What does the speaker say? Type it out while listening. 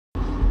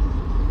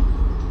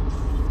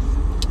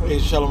Hey,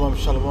 shalom,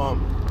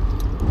 shalom.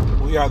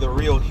 We are the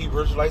real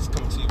Hebrew Israelites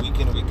coming to you week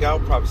in and week out.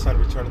 Prophesying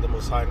the return of the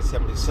Most High and His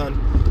heavenly Son.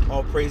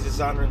 All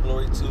praises, honor, and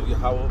glory to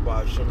Yahweh,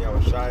 Ba'ashem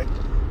Yahushai,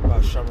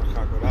 Ba'ashem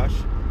Rakakodash.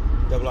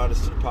 Double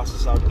honors to the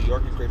apostles out in New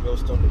York, at Great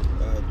Millstone,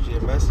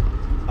 GMS.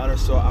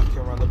 Honors to all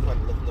around the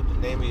planet, lifting up the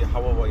name of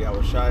Yahweh,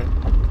 Yahushai,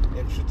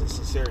 in truth and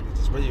sincerity.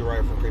 This is Brother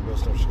Uriah from Great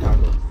Millstone,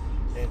 Chicago,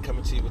 and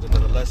coming to you with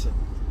another lesson.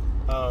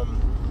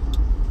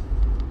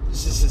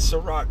 This is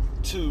Sirach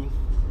 2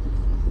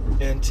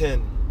 and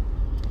 10.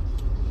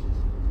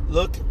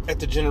 Look at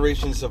the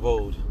generations of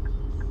old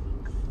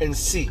and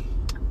see,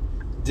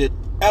 did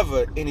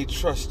ever any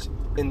trust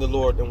in the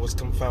Lord and was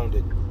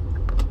confounded?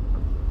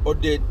 Or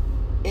did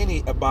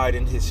any abide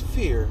in his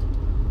fear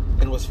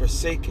and was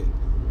forsaken?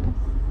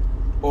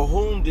 Or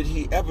whom did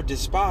he ever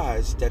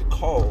despise that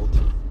called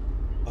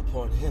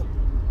upon him?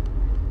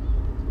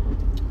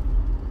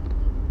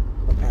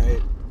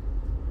 Alright,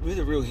 we're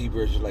the real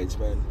Hebrew Israelites,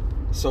 man.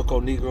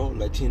 So-called Negro,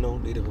 Latino,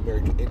 Native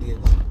American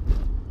Indians.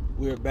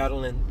 We're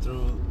battling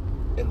through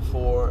and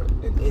for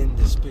and in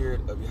the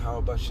spirit of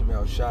Yahweh Ba'ashem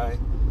Yahushai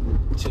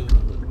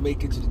to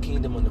make it to the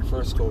kingdom on the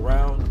first go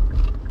round.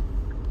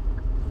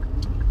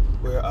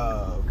 We're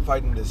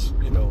fighting this,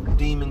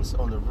 demons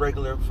on the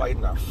regular,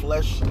 fighting our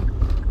flesh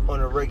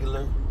on the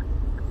regular,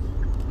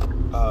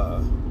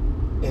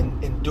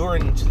 and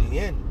enduring to the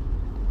end.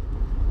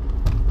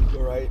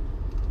 All right.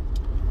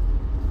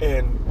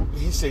 And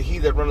he said, "He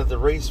that runneth the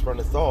race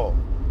runneth all."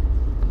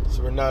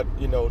 So we're not,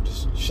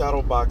 just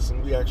shadow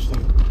boxing. We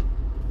actually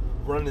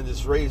running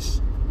this race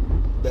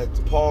that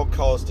Paul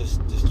calls this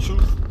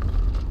truth,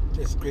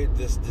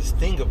 this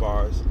thing of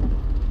ours,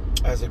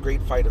 as a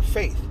great fight of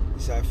faith.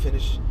 He said, "I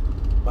finished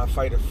my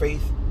fight of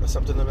faith," or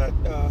something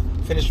like that.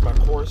 Finished my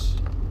course,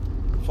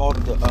 fought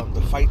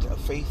the fight of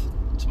faith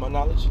to my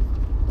knowledge.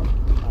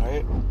 All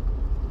right,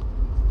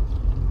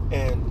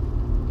 and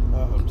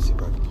let me see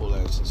if I can pull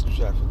that since the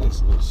traffic gets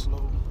a little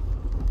slow.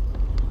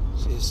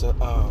 See, it's a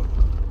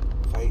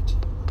fight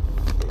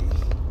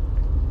faith.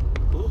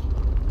 Ooh.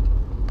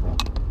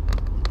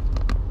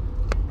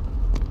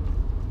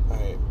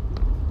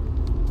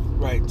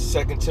 Right,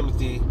 2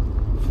 Timothy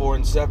 4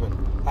 and 7.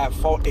 I have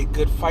fought a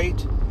good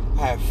fight.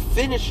 I have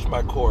finished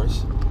my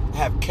course. I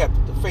have kept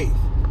the faith.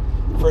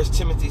 1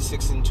 Timothy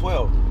 6 and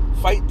 12.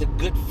 Fight the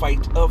good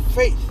fight of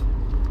faith.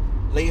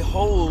 Lay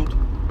hold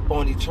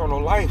on eternal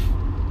life,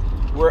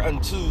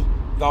 whereunto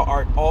thou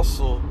art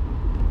also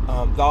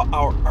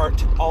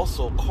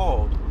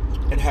called,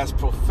 and hast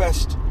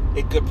professed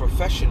a good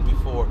profession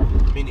before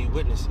many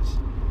witnesses.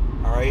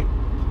 All right.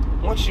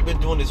 Once you've been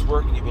doing this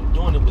work and you've been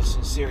doing it with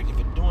sincerity, you've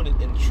been doing it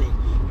in truth,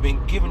 you've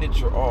been giving it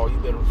your all,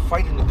 you've been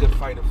fighting the good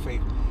fight of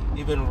faith,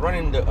 you've been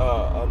running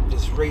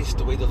this race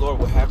the way the Lord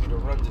will have you to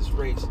run this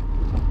race,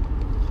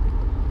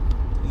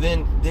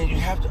 then you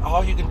have to,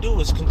 all you can do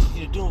is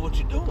continue doing what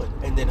you're doing,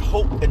 and then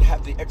hope and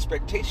have the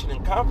expectation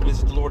and confidence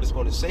that the Lord is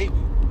going to save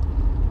you.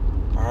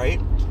 All right?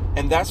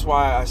 And that's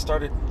why I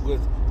started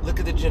with,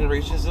 look at the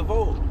generations of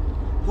old.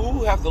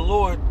 Who have the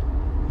Lord,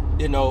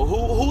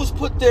 who's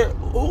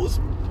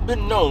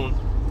been known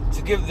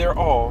to give their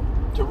all,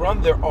 to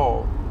run their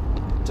all,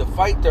 to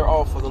fight their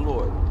all for the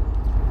Lord.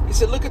 He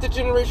said, look at the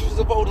generations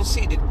of old and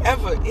see, did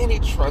ever any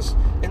trust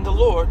in the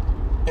Lord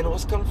and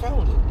was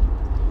confounded?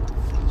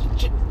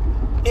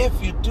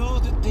 If you do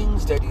the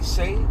things that he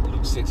say,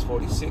 Luke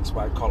 6:46,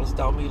 why callest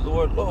thou me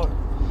Lord, Lord,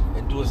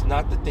 and doest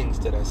not the things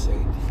that I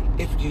say?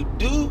 If you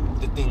do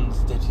the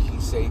things that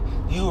he say,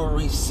 you will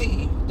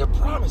receive the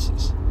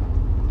promises.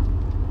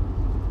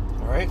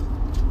 All right?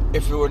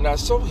 If it were not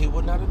so, he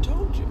would not have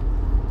told you.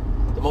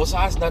 The Most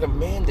High is not a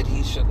man that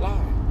he should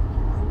lie.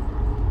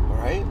 All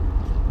right?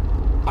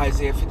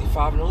 Isaiah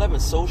 55 and 11.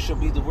 So shall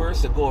be the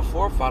words that go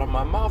forth out of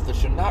my mouth, that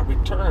shall not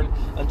return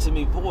unto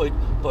me void,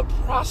 but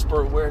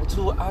prosper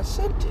whereunto I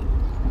sent it.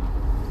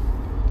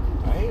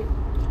 All right?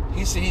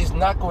 He said he's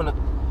not going to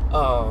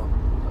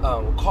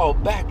call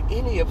back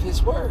any of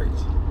his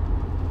words.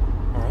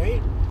 All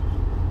right?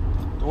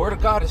 The word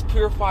of God is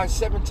purified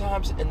 7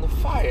 times in the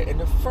fire, in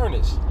the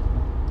furnace.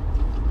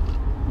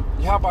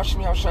 Yahweh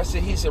Ba'ashem Yahushai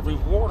said he's a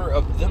rewarder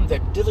of them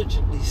that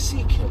diligently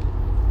seek him.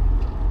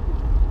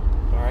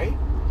 All right?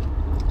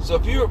 So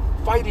if you're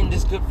fighting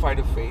this good fight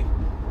of faith,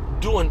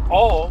 doing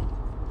all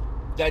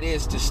that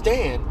is to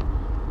stand,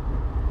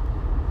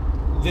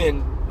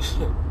 then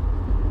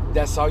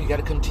that's all you got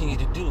to continue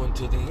to do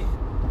until the end.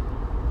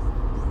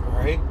 All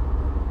right?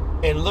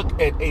 And look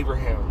at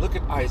Abraham, look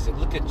at Isaac,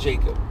 look at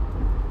Jacob.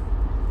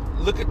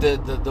 Look at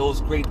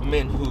those great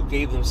men who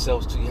gave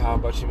themselves to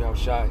Yahweh Ba'ashem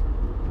Yahushai,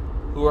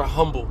 who are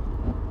humble.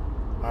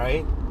 All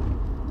right,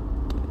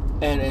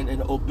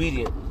 and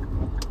obedient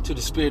to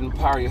the spirit and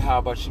power of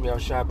Yahweh Ba'ashem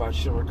Yahushai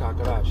Ba'ashem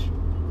Rakakodash.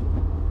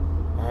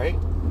 All right,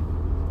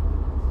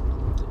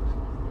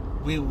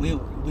 we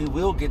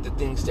will get the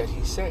things that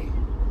he say.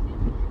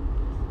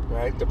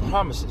 Right, the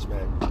promises,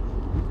 man.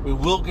 We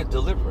will get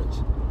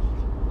deliverance.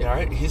 All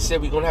right, he said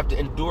we're gonna have to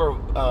endure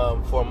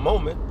for a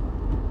moment,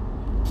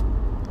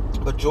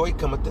 but joy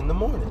cometh in the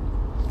morning.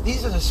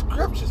 These are the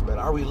scriptures, man.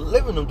 Are we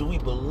living them? Do we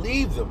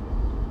believe them?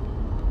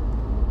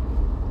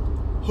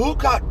 Who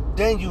got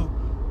Daniel?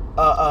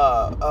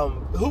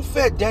 Who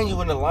fed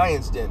Daniel in the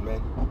lion's den,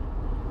 man?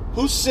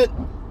 Who sent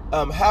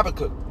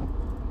Habakkuk?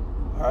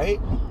 All right.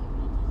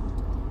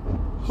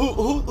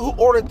 Who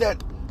ordered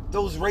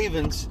those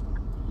ravens,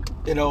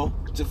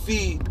 to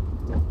feed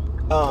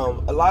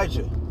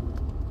Elijah?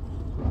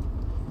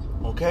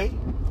 Okay.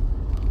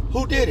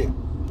 Who did it?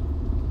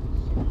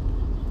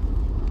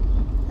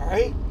 All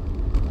right.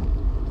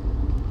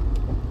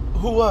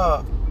 Who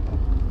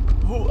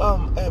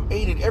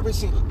aided every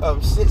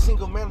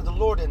single man of the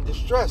Lord in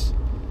distress?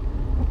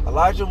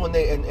 Elijah, when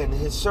they and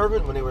his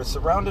servant, when they were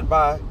surrounded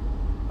by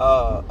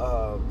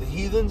the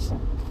heathens,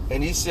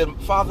 and he said,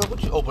 Father,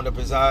 would you open up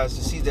his eyes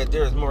to see that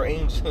there is more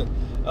angels,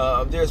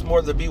 there's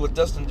more to be with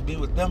us than to be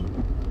with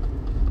them?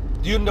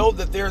 Do you know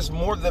that there's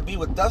more that be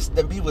with us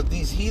than be with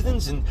these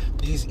heathens and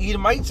these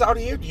Edomites out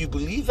here? Do you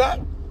believe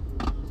that?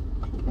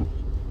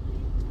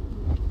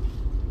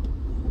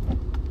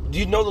 Do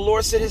you know the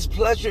Lord said his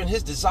pleasure and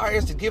his desire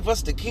is to give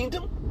us the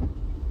kingdom?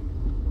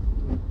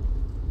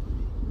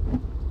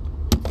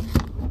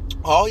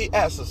 All he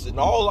asks us in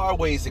all our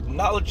ways,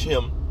 acknowledge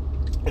him,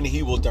 and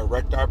he will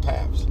direct our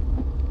paths.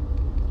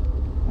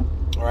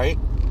 All right?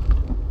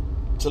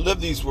 To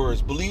live these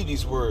words, believe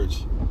these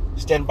words,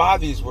 stand by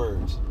these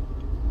words.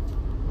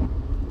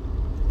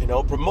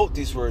 Promote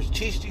these words,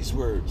 teach these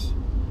words,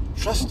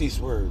 trust these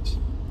words,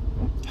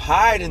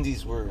 hide in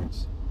these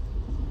words.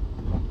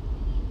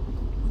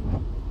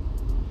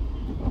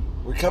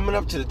 We're coming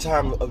up to the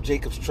time of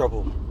Jacob's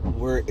trouble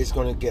where it's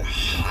going to get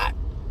hot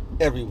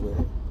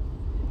everywhere.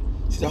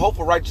 See, the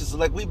hopeful righteous is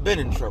like, we've been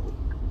in trouble.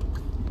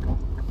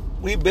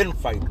 We've been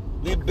fighting.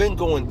 We've been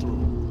going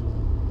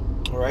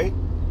through. All right?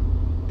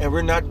 And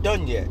we're not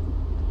done yet.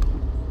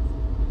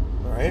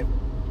 All right?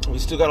 We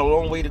still got a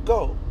long way to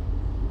go.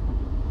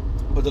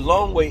 But the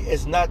long way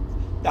is not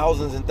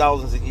thousands and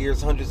thousands of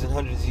years, hundreds and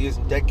hundreds of years,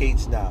 and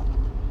decades now.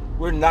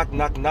 We're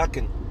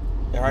knocking.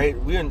 All right?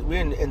 We're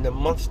in the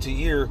months to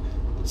year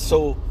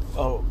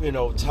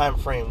time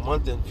frame,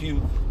 month and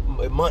few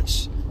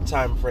months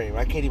time frame.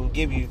 I can't even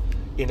give you,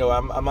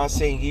 I'm not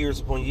saying years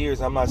upon years.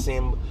 I'm not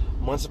saying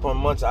months upon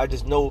months. I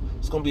just know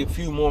it's going to be a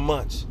few more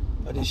months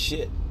of this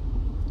shit.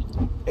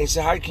 And he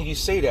said, how can you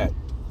say that?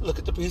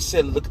 He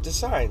said, look at the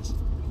signs.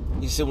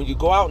 He said, when you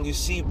go out and you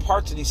see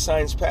parts of these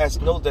signs pass,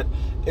 know that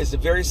it's the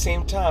very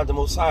same time the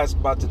Most High is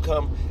about to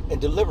come and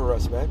deliver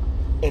us, man,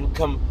 and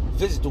come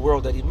visit the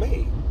world that he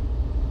made.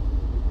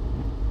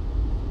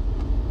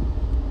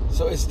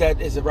 So it's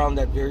around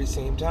that very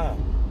same time.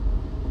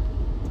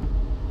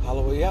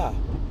 Hallelujah.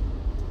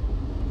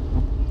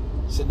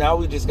 So now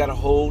we just got to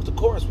hold the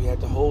course. We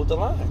had to hold the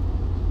line.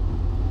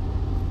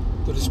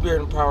 Through the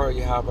spirit and power of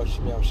Yahweh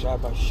Shemel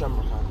Shabbat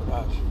Shemar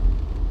HaKadosh.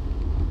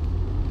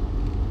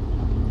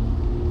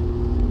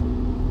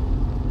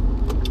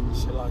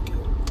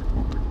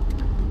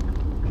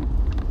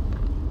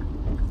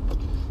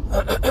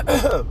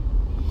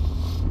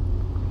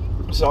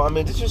 So,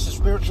 this is just a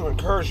spiritual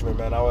encouragement,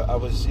 man. I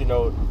was,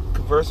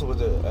 conversing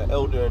with an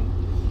elder, and,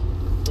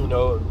 he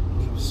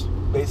was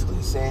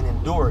basically saying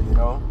endure,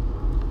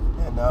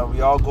 and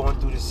we all going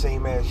through the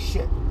same ass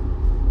shit.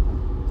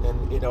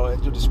 And,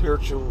 and through the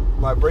spiritual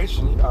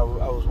vibration, I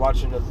was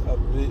watching a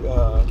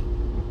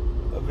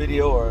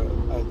video, or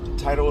a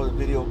title of the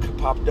video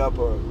popped up,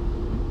 or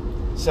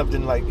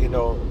something like,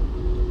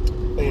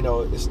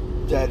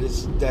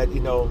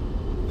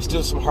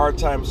 still some hard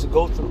times to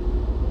go through.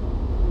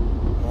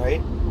 All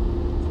right?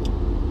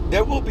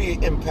 There will be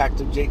an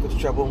impact of Jacob's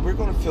trouble, and we're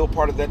going to feel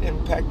part of that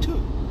impact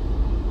too.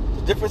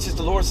 The difference is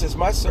the Lord says,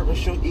 my servant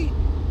shall eat.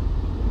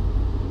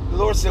 The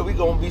Lord said we're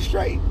going to be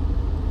straight.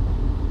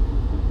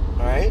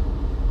 All right?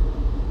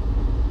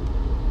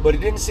 But he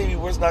didn't say we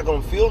was not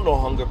going to feel no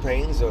hunger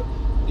pains or,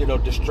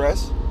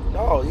 distress.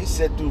 No, he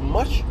said through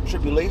much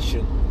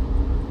tribulation,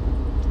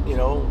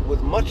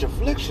 with much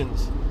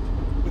afflictions,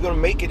 we're going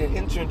to make it and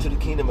enter into the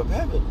kingdom of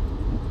heaven.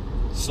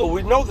 So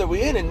we know that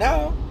we're in it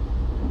now.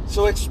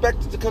 So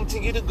expect it to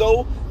continue to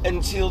go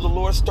until the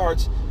Lord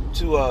starts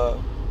to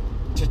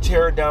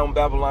tear down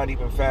Babylon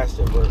even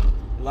faster. But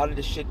a lot of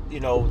this shit, the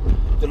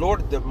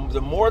Lord,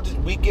 the more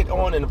that we get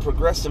on and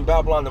progress in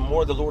Babylon, the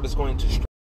more the Lord is going to